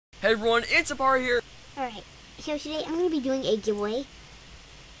Hey everyone, it's Apara here. Alright, so today I'm going to be doing a giveaway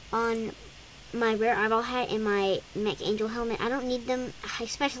on my rare eyeball hat and my Mech angel helmet. I don't need them. I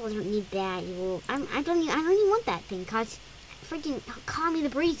especially don't need that. I don't even want that thing because freaking Call Me the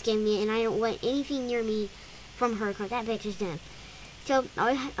Breeze gave me it, and I don't want anything near me from her because that bitch is done. So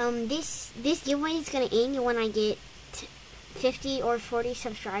this giveaway is going to end when I get 50 or 40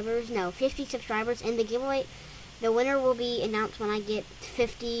 subscribers. No, 50 subscribers, and the winner will be announced when I get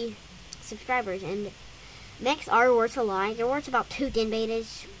 50 subscribers. And mechs are worth a lot. They're worth about 2 den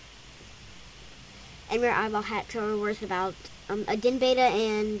betas. And rare eyeball hats are worth about a den beta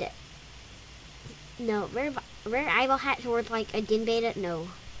and rare eyeball hats are worth like a den beta. No,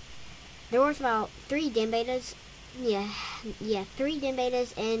 they're worth about 3 den betas. Yeah, 3 den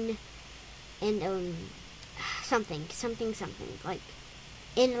betas and something like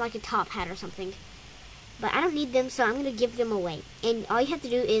in like a top hat or something. But I don't need them, so I'm going to give them away. And all you have to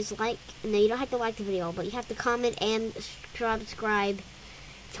do is you don't have to like the video, but you have to comment and subscribe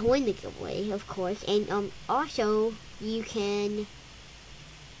to win the giveaway, of course. And also, you can,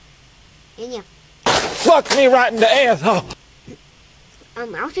 and yeah. Fuck me right in the asshole!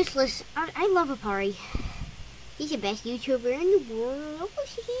 I'll just listen. I love Apari. He's the best YouTuber in the world.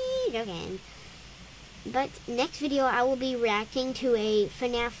 Okay. But next video, I will be reacting to a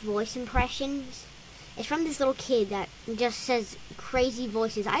FNAF voice impressions. It's from this little kid that just says crazy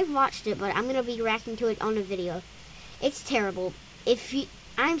voices. I've watched it, but I'm going to be reacting to it on a video. It's terrible.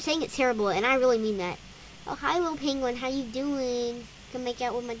 I'm saying it's terrible, and I really mean that. Oh, hi, little penguin. How you doing? Can make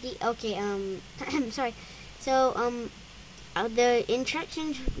out with my Okay, I'm sorry. So, the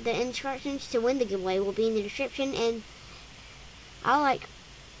instructions to win the giveaway will be in the description, and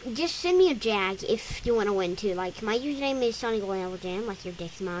just send me a jag if you want to win, too. Like, my username is SonnyGoldAppleJam, like your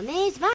dick's mom is. Bye!